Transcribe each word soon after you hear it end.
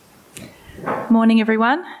Morning,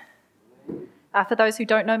 everyone. For those who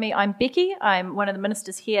don't know me, I'm Becky. I'm one of the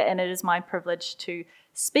ministers here, and it is my privilege to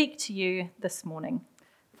speak to you this morning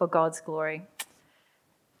for God's glory.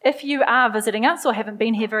 If you are visiting us or haven't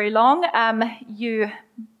been here very long, you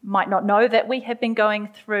might not know that we have been going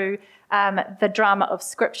through the drama of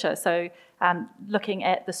Scripture, so looking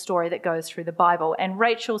at the story that goes through the Bible. And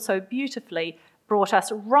Rachel so beautifully brought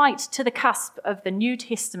us right to the cusp of the New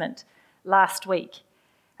Testament last week.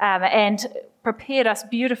 And prepared us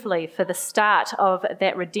beautifully for the start of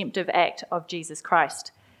that redemptive act of Jesus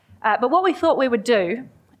Christ. But what we thought we would do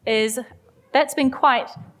is, that's been quite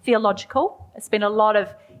theological. It's been a lot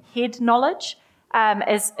of head knowledge,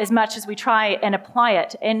 as much as we try and apply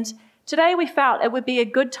it. And today we felt it would be a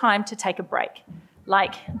good time to take a break,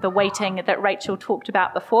 like the waiting that Rachel talked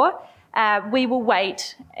about before. We will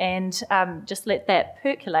wait and just let that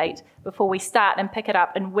percolate before we start and pick it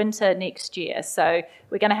up in winter next year. So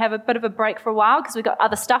we're going to have a bit of a break for a while because we've got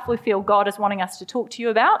other stuff we feel God is wanting us to talk to you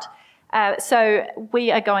about. So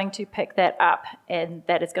we are going to pick that up, and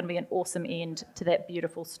that is going to be an awesome end to that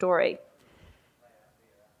beautiful story.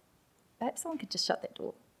 Perhaps someone could just shut that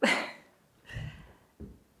door.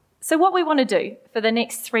 So what we want to do for the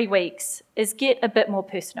next 3 weeks is get a bit more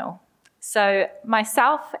personal. So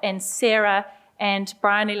myself and Sarah and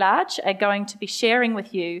Bryony Large are going to be sharing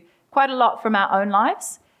with you quite a lot from our own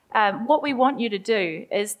lives. What we want you to do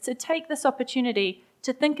is to take this opportunity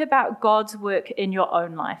to think about God's work in your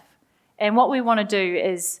own life. And what we want to do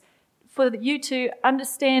is for you to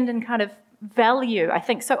understand and kind of value. I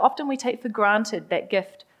think so often we take for granted that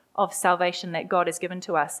gift of salvation that God has given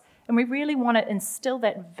to us. And we really want to instill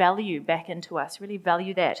that value back into us, really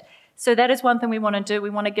value that. So that is one thing we want to do. We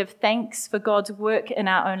want to give thanks for God's work in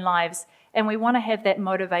our own lives. And we want to have that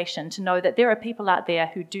motivation to know that there are people out there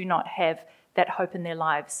who do not have that hope in their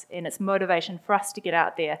lives. And it's motivation for us to get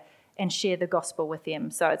out there and share the gospel with them.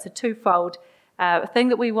 So it's a twofold thing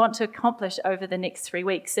that we want to accomplish over the next 3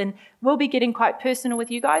 weeks. And we'll be getting quite personal with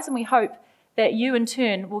you guys. And we hope that you in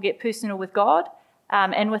turn will get personal with God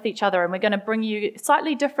and with each other. And we're going to bring you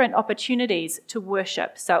slightly different opportunities to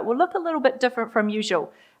worship. So it will look a little bit different from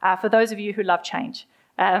usual for those of you who love change.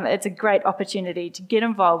 It's a great opportunity to get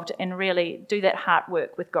involved and really do that heart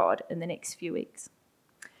work with God in the next few weeks.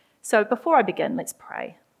 So before I begin, let's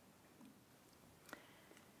pray.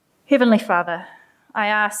 Heavenly Father, I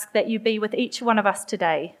ask that you be with each one of us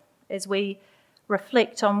today as we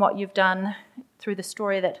reflect on what you've done through the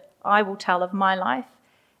story that I will tell of my life,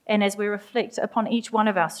 and as we reflect upon each one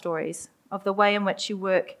of our stories of the way in which you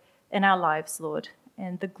work in our lives, Lord,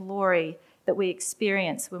 and the glory that we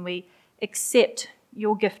experience when we accept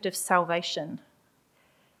your gift of salvation,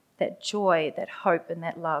 that joy, that hope, and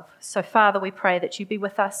that love. So, Father, we pray that you be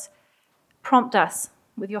with us, prompt us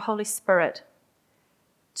with your Holy Spirit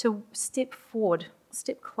to step forward,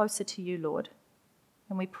 step closer to you, Lord.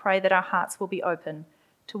 And we pray that our hearts will be open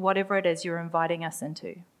to whatever it is you're inviting us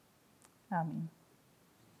into. Amen.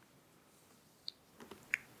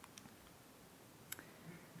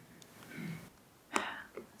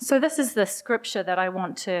 So this is the scripture that I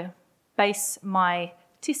want to base my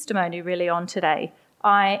testimony really on today.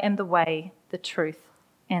 I am the way, the truth,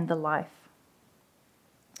 and the life.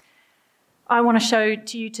 I want to show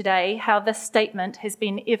to you today how this statement has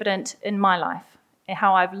been evident in my life, and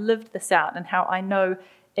how I've lived this out, and how I know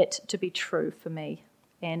it to be true for me,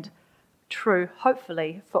 and true,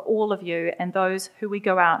 hopefully, for all of you and those who we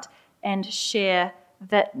go out and share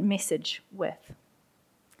that message with.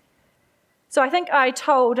 So I think I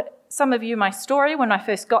told some of you my story when I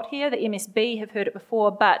first got here. The MSB have heard it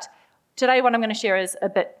before, but today what I'm going to share is a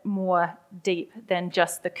bit more deep than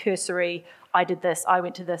just the cursory, I did this, I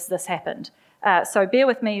went to this happened. So bear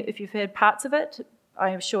with me if you've heard parts of it. I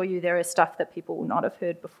assure you there is stuff that people will not have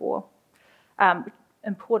heard before.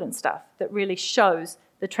 Important stuff that really shows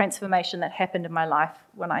the transformation that happened in my life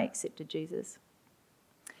when I accepted Jesus.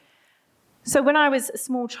 So when I was a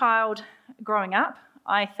small child growing up,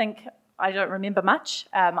 I don't remember much.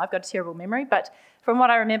 I've got a terrible memory, but from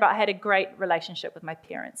what I remember, I had a great relationship with my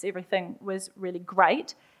parents. Everything was really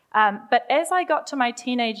great. But as I got to my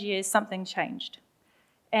teenage years, something changed.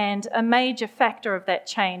 And a major factor of that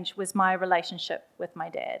change was my relationship with my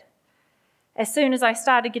dad. As soon as I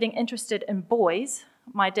started getting interested in boys,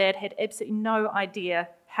 my dad had absolutely no idea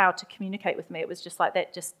how to communicate with me. It was just like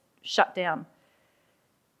that, just shut down.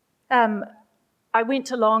 I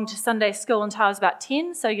went along to Sunday school until I was about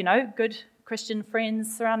 10, so, good Christian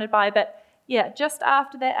friends surrounded by, but yeah, just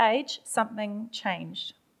after that age, something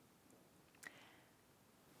changed.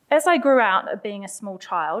 As I grew out of being a small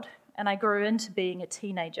child and I grew into being a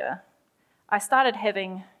teenager, I started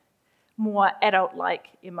having more adult-like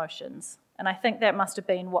emotions. And I think that must have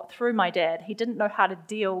been what threw my dad. He didn't know how to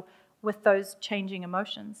deal with those changing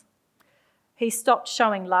emotions. He stopped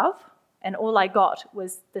showing love, and all I got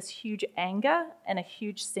was this huge anger and a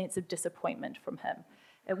huge sense of disappointment from him.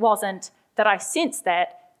 It wasn't that I sensed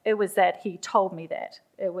that, it was that he told me that.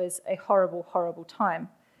 It was a horrible, horrible time.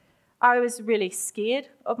 I was really scared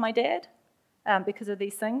of my dad because of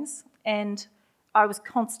these things, and I was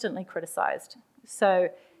constantly criticized. So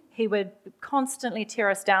he would constantly tear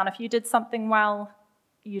us down. If you did something well,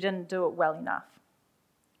 you didn't do it well enough.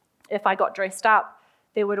 If I got dressed up,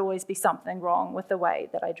 there would always be something wrong with the way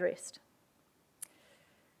that I dressed.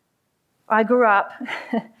 I grew up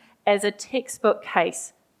as a textbook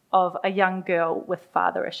case of a young girl with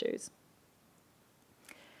father issues.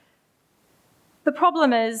 The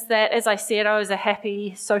problem is that, as I said, I was a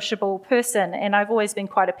happy, sociable person, and I've always been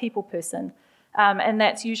quite a people person. And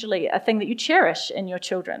that's usually a thing that you cherish in your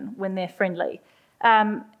children when they're friendly.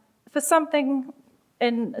 For a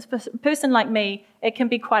person like me, it can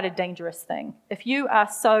be quite a dangerous thing. If you are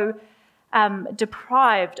so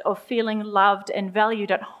deprived of feeling loved and valued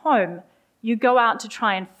at home, you go out to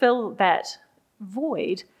try and fill that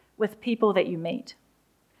void with people that you meet.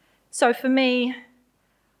 So for me,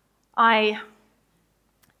 I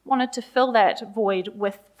wanted to fill that void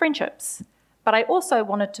with friendships, but I also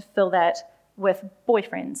wanted to fill that with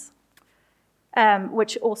boyfriends,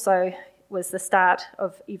 which also was the start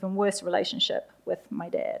of even worse relationship with my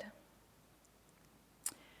dad.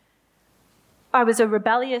 I was a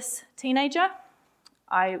rebellious teenager.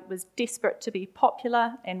 I was desperate to be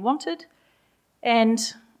popular and wanted,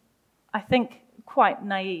 and I think quite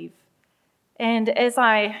naive. And as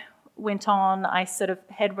I went on, I sort of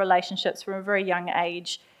had relationships from a very young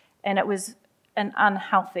age, and it was an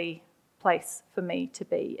unhealthy place for me to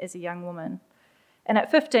be as a young woman. And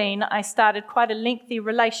at 15, I started quite a lengthy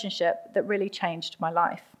relationship that really changed my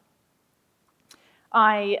life.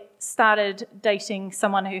 I started dating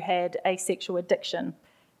someone who had a sexual addiction,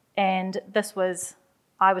 and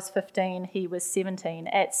I was 15, he was 17.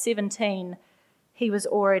 At 17, he was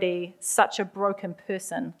already such a broken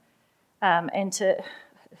person,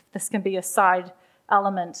 this can be a side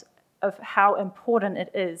element of how important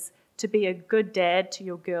it is to be a good dad to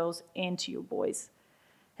your girls and to your boys,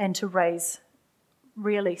 and to raise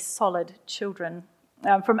really solid children.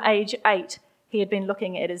 From age 8, he had been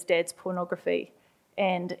looking at his dad's pornography,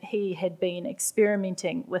 and he had been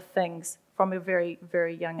experimenting with things from a very,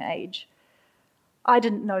 very young age. I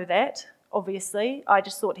didn't know that, obviously. I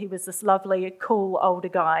just thought he was this lovely, cool older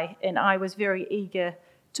guy, and I was very eager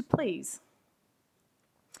to please.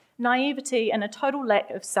 Naivety and a total lack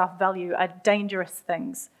of self-value are dangerous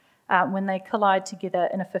things when they collide together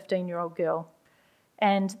in a 15-year-old girl.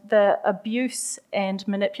 And the abuse and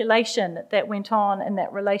manipulation that went on in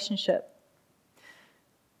that relationship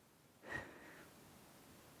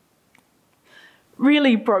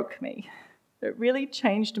really broke me. It really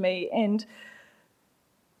changed me, and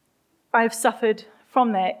I've suffered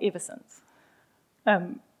from that ever since.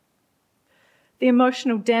 The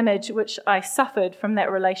emotional damage which I suffered from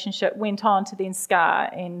that relationship went on to then scar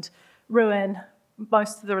and ruin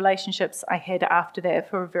most of the relationships I had after that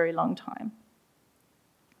for a very long time.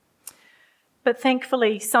 But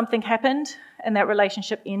thankfully, something happened and that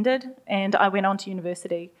relationship ended, and I went on to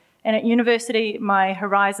university. And at university, my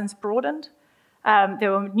horizons broadened.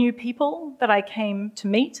 There were new people that I came to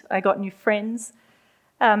meet. I got new friends.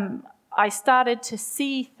 I started to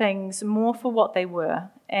see things more for what they were.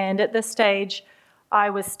 And at this stage,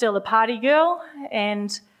 I was still a party girl,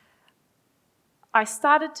 and I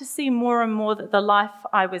started to see more and more that the life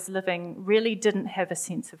I was living really didn't have a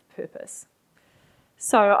sense of purpose.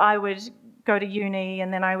 So I would go to uni,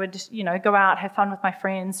 and then I would, go out, have fun with my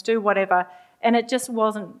friends, do whatever, and it just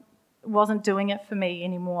wasn't doing it for me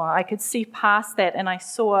anymore. I could see past that, and I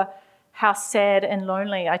saw how sad and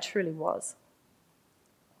lonely I truly was.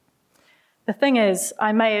 The thing is,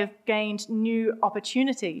 I may have gained new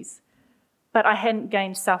opportunities, but I hadn't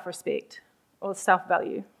gained self-respect or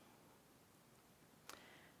self-value.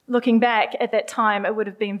 Looking back at that time, it would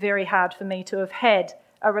have been very hard for me to have had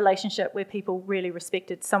a relationship where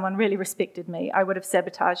someone really respected me. I would have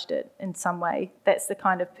sabotaged it in some way. That's the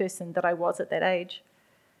kind of person that I was at that age.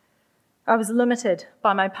 I was limited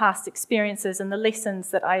by my past experiences and the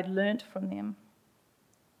lessons that I had learnt from them.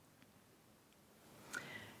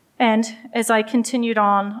 And as I continued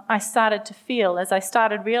on, I started to feel, as I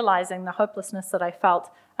started realizing the hopelessness that I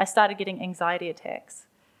felt, I started getting anxiety attacks.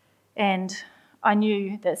 And I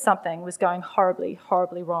knew that something was going horribly,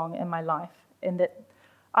 horribly wrong in my life, and that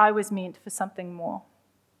I was meant for something more.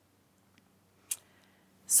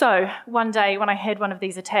 So one day when I had one of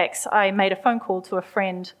these attacks, I made a phone call to a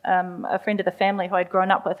friend of the family who I'd grown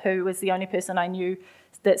up with, who was the only person I knew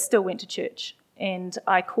that still went to church. And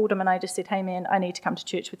I called him and I just said, "Hey man, I need to come to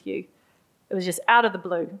church with you." It was just out of the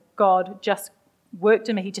blue. God just worked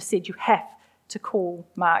in me. He just said, "You have to call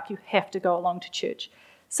Mark. You have to go along to church."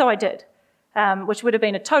 So I did, which would have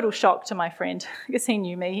been a total shock to my friend because he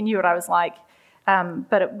knew me. He knew what I was like.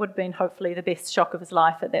 But it would have been hopefully the best shock of his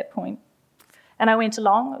life at that point. And I went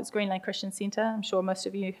along. It was Greenlane Christian Centre. I'm sure most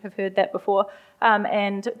of you have heard that before.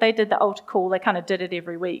 And they did the altar call. They kind of did it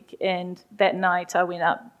every week. And that night I went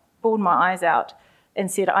up, bawled my eyes out, and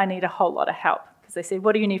said, "I need a whole lot of help." Because they said,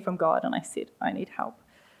 "What do you need from God?" And I said, "I need help."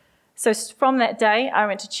 So from that day, I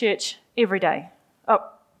went to church every day.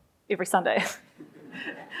 Oh, every Sunday.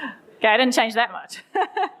 Okay, I didn't change that much.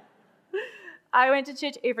 I went to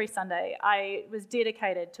church every Sunday. I was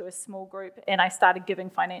dedicated to a small group, and I started giving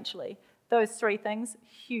financially. Those three things,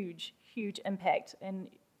 huge, huge impact, and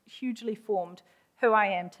hugely formed who I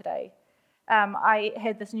am today. I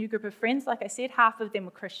had this new group of friends, like I said, half of them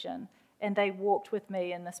were Christian, and they walked with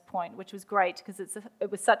me in this point, which was great because it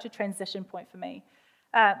was such a transition point for me.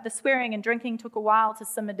 The swearing and drinking took a while to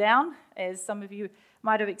simmer down, as some of you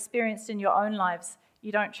might have experienced in your own lives.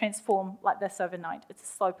 You don't transform like this overnight. It's a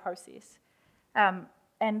slow process. And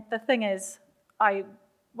the thing is,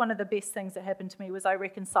 one of the best things that happened to me was I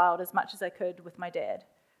reconciled as much as I could with my dad,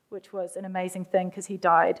 which was an amazing thing because he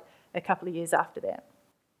died a couple of years after that.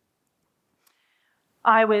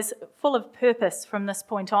 I was full of purpose from this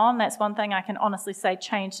point on. That's one thing I can honestly say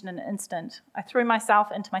changed in an instant. I threw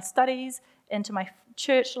myself into my studies, into my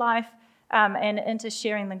church life, and into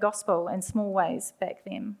sharing the gospel in small ways back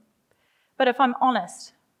then. But if I'm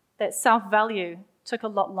honest, that self-value took a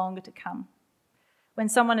lot longer to come. When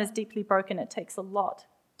someone is deeply broken, it takes a lot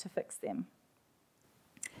to fix them.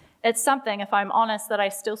 It's something, if I'm honest, that I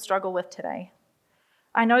still struggle with today.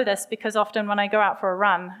 I know this because often when I go out for a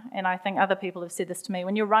run, and I think other people have said this to me,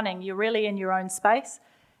 when you're running, you're really in your own space,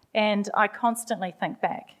 and I constantly think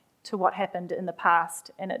back to what happened in the past,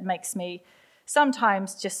 and it makes me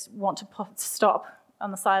sometimes just want to stop on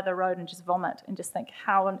the side of the road and just vomit and just think,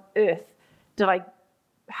 how on earth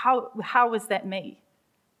how was that me?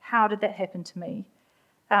 How did that happen to me?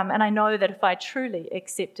 And I know that if I truly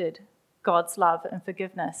accepted God's love and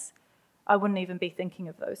forgiveness, I wouldn't even be thinking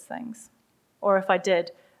of those things. Or if I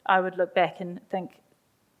did, I would look back and think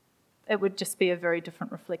it would just be a very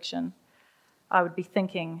different reflection. I would be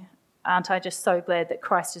thinking, aren't I just so glad that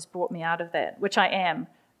Christ has brought me out of that, which I am,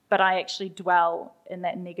 but I actually dwell in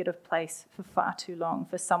that negative place for far too long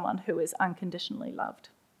for someone who is unconditionally loved.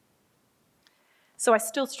 So I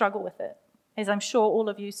still struggle with it, as I'm sure all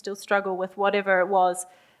of you still struggle with whatever it was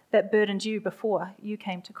that burdened you before you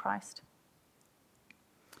came to Christ.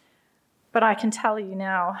 But I can tell you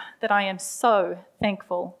now that I am so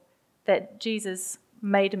thankful that Jesus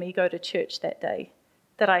made me go to church that day,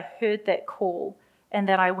 that I heard that call and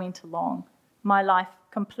that I went along. My life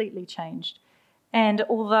completely changed. And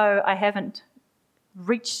although I haven't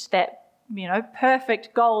reached that,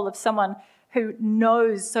 perfect goal of someone who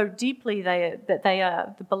knows so deeply that they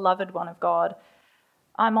are the beloved one of God,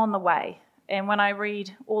 I'm on the way. And when I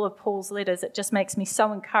read all of Paul's letters, it just makes me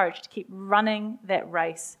so encouraged to keep running that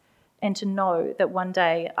race and to know that one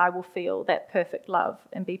day I will feel that perfect love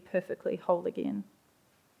and be perfectly whole again.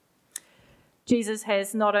 Jesus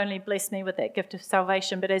has not only blessed me with that gift of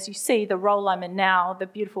salvation, but as you see, the role I'm in now, the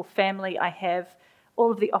beautiful family I have,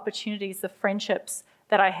 all of the opportunities, the friendships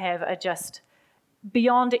that I have are just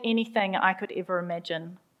beyond anything I could ever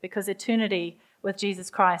imagine, because eternity with Jesus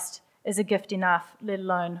Christ is a gift enough, let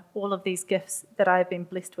alone all of these gifts that I have been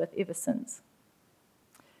blessed with ever since.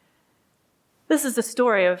 This is the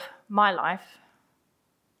story of my life,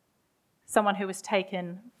 someone who was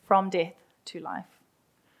taken from death to life.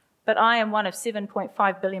 But I am one of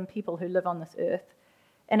 7.5 billion people who live on this earth,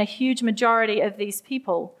 and a huge majority of these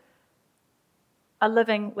people are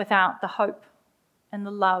living without the hope and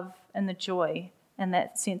the love and the joy and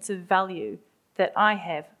that sense of value that I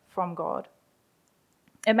have from God.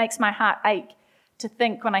 It makes my heart ache to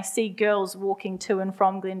think when I see girls walking to and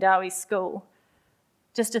from Glendowie School,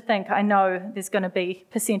 just to think I know there's going to be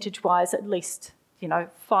percentage-wise at least,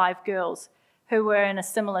 5 girls who were in a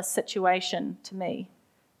similar situation to me.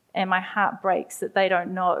 And my heart breaks that they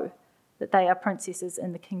don't know that they are princesses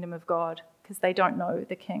in the kingdom of God because they don't know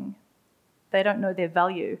the King. They don't know their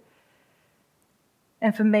value.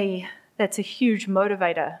 And for me, that's a huge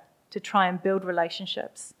motivator to try and build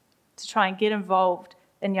relationships, to try and get involved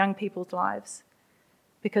in young people's lives,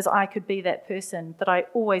 because I could be that person that I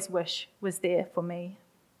always wish was there for me.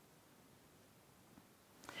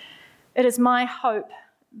 It is my hope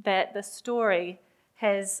that the story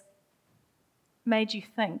has made you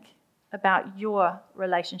think about your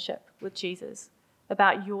relationship with Jesus,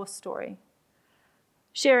 about your story.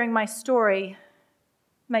 Sharing my story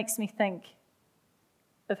makes me think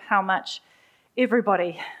of how much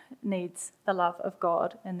everybody needs the love of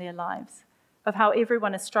God in their lives, of how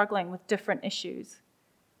everyone is struggling with different issues,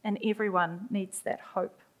 and everyone needs that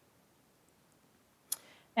hope.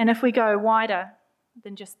 And if we go wider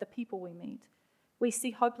than just the people we meet, we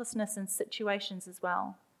see hopelessness in situations as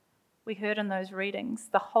well. We heard in those readings,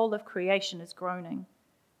 the whole of creation is groaning.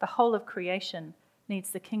 The whole of creation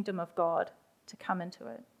needs the kingdom of God to come into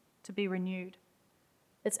it, to be renewed.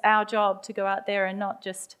 It's our job to go out there and not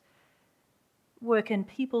just work in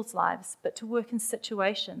people's lives, but to work in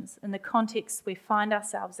situations, in the contexts we find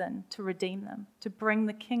ourselves in, to redeem them, to bring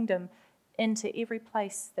the kingdom into every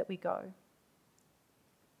place that we go.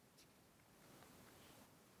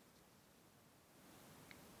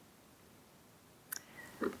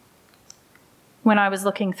 When I was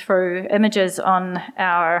looking through images on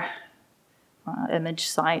our image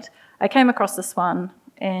site, I came across this one,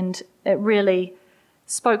 and it really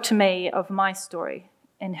spoke to me of my story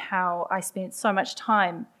and how I spent so much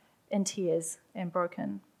time in tears and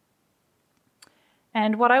broken.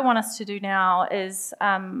 And what I want us to do now is,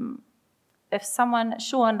 if someone,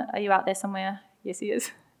 Sean, are you out there somewhere? Yes, he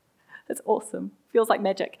is. That's awesome. Feels like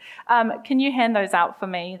magic. Can you hand those out for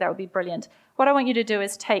me? That would be brilliant. What I want you to do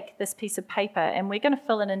is take this piece of paper, and we're going to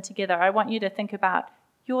fill it in together. I want you to think about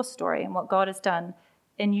your story and what God has done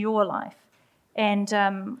in your life. And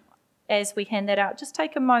as we hand that out, just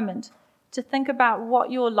take a moment to think about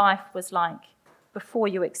what your life was like before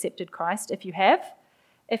you accepted Christ, if you have.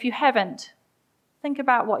 If you haven't, think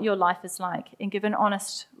about what your life is like and give an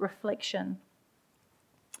honest reflection.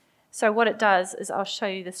 So what it does is, I'll show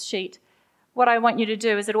you this sheet. What I want you to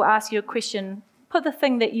do is, it will ask you a question. Put the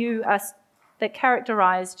thing that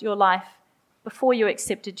characterized your life before you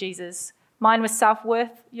accepted Jesus. Mine was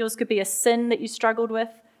self-worth. Yours could be a sin that you struggled with,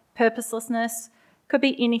 purposelessness, could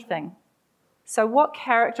be anything. So what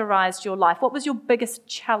characterized your life? What was your biggest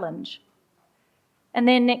challenge? And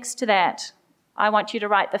then next to that, I want you to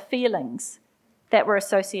write the feelings that were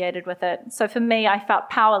associated with it. So for me, I felt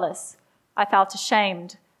powerless. I felt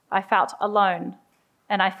ashamed. I felt alone.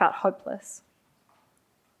 And I felt hopeless.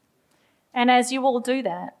 And as you all do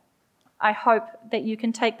that, I hope that you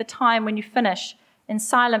can take the time when you finish in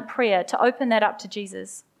silent prayer to open that up to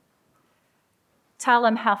Jesus. Tell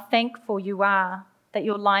him how thankful you are that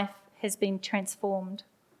your life has been transformed.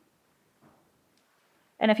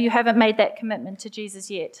 And if you haven't made that commitment to Jesus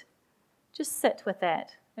yet, just sit with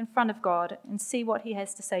that in front of God and see what he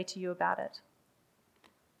has to say to you about it.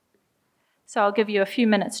 So I'll give you a few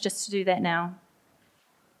minutes just to do that now.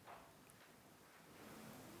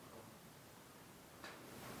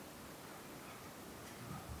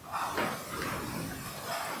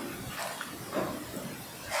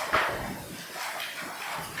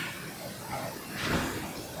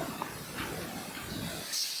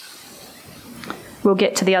 We'll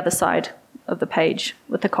get to the other side of the page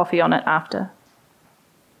with the coffee on it after.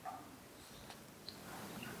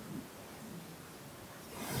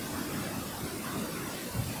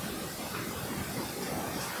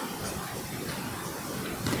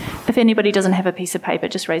 If anybody doesn't have a piece of paper,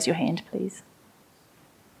 just raise your hand, please.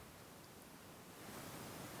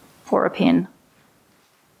 Or a pen.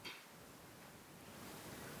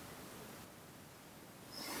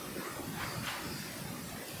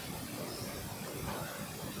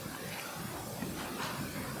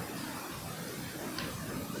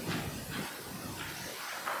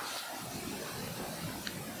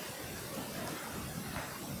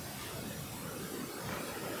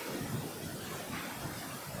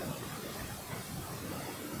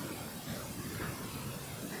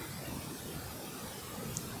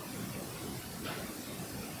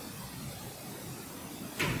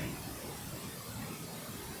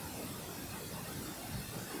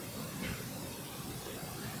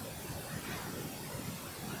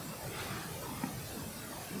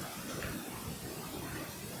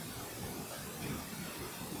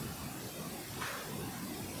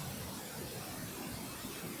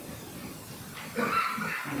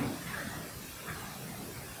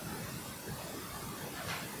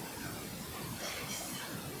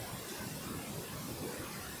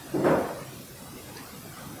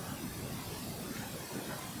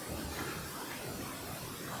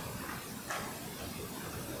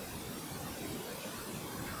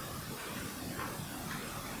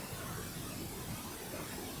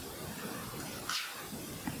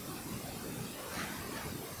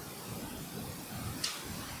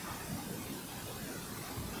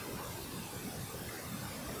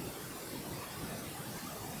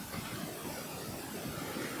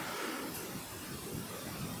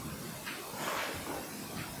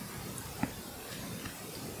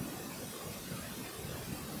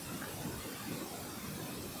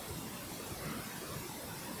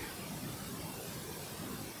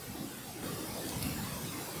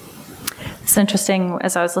 It's interesting,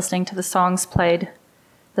 as I was listening to the songs played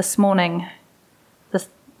this morning, the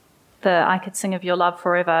I Could Sing of Your Love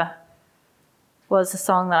Forever was the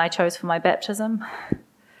song that I chose for my baptism.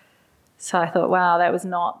 So I thought, wow, that was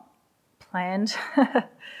not planned.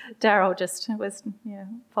 Daryl just was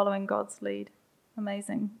following God's lead.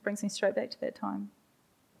 Amazing. Brings me straight back to that time.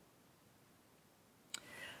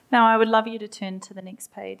 Now I would love you to turn to the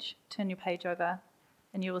next page. Turn your page over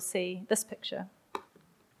and you will see this picture.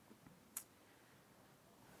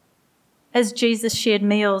 As Jesus shared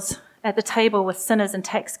meals at the table with sinners and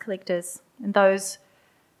tax collectors and those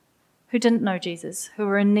who didn't know Jesus, who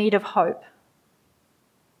were in need of hope,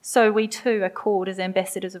 so we too are called as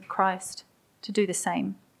ambassadors of Christ to do the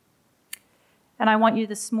same. And I want you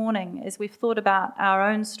this morning, as we've thought about our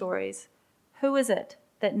own stories, who is it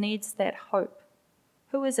that needs that hope?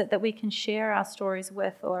 Who is it that we can share our stories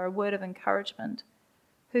with, or a word of encouragement?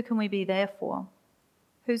 Who can we be there for?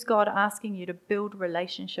 Who's God asking you to build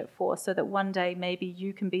relationship for, so that one day maybe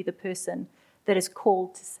you can be the person that is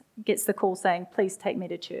called, gets the call saying, please take me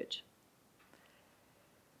to church.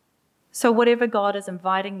 So whatever God is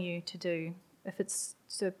inviting you to do, if it's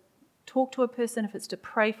to talk to a person, if it's to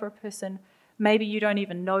pray for a person, maybe you don't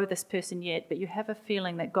even know this person yet, but you have a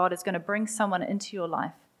feeling that God is going to bring someone into your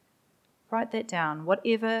life. Write that down.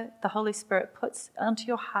 Whatever the Holy Spirit puts onto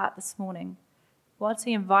your heart this morning, what's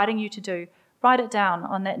He inviting you to do? Write it down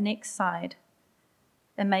on that next side,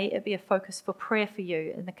 and may it be a focus for prayer for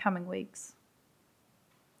you in the coming weeks.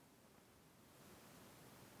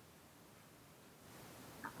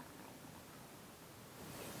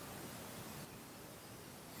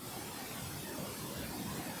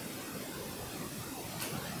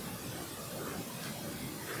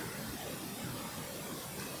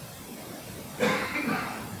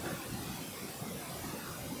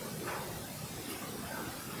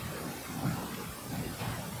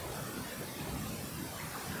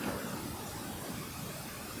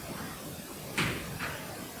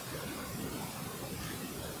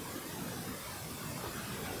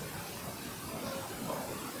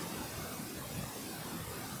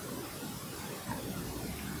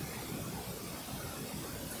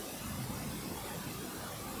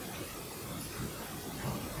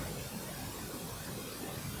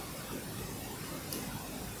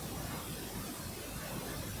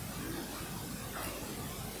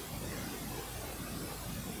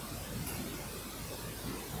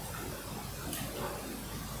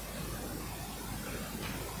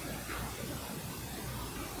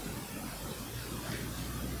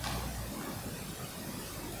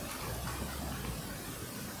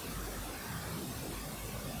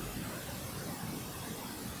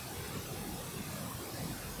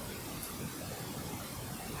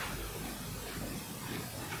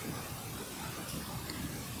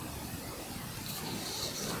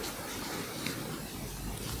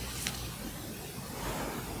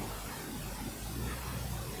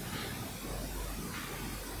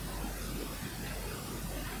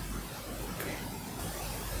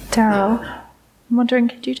 Daryl, I'm wondering,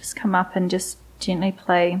 could you just come up and just gently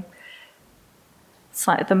play, it's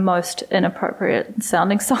like the most inappropriate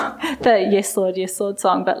sounding song, the Yes Lord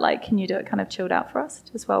song, but like, can you do it kind of chilled out for us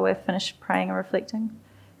just while we're finished praying and reflecting?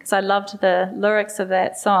 Because I loved the lyrics of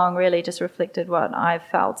that song, really just reflected what I've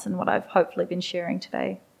felt and what I've hopefully been sharing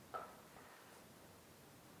today.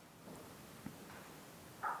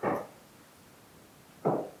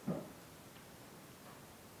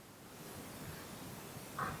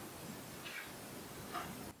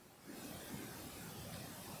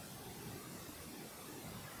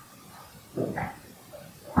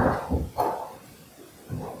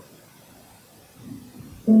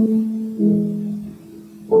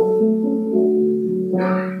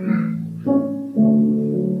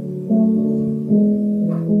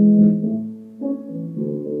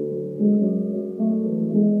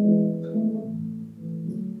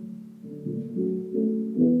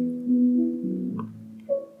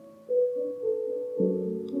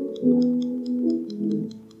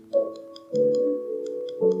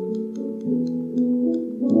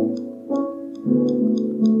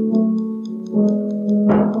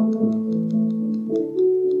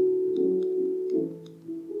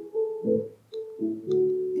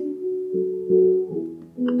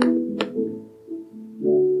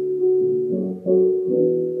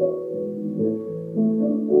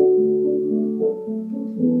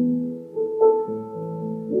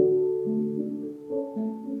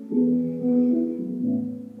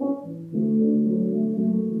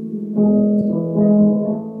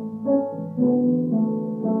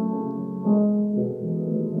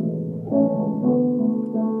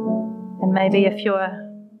 Maybe if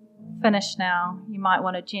you're finish now, you might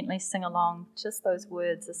want to gently sing along. Just those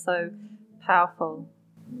words are so powerful.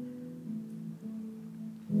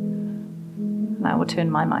 And I will turn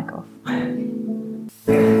my mic off.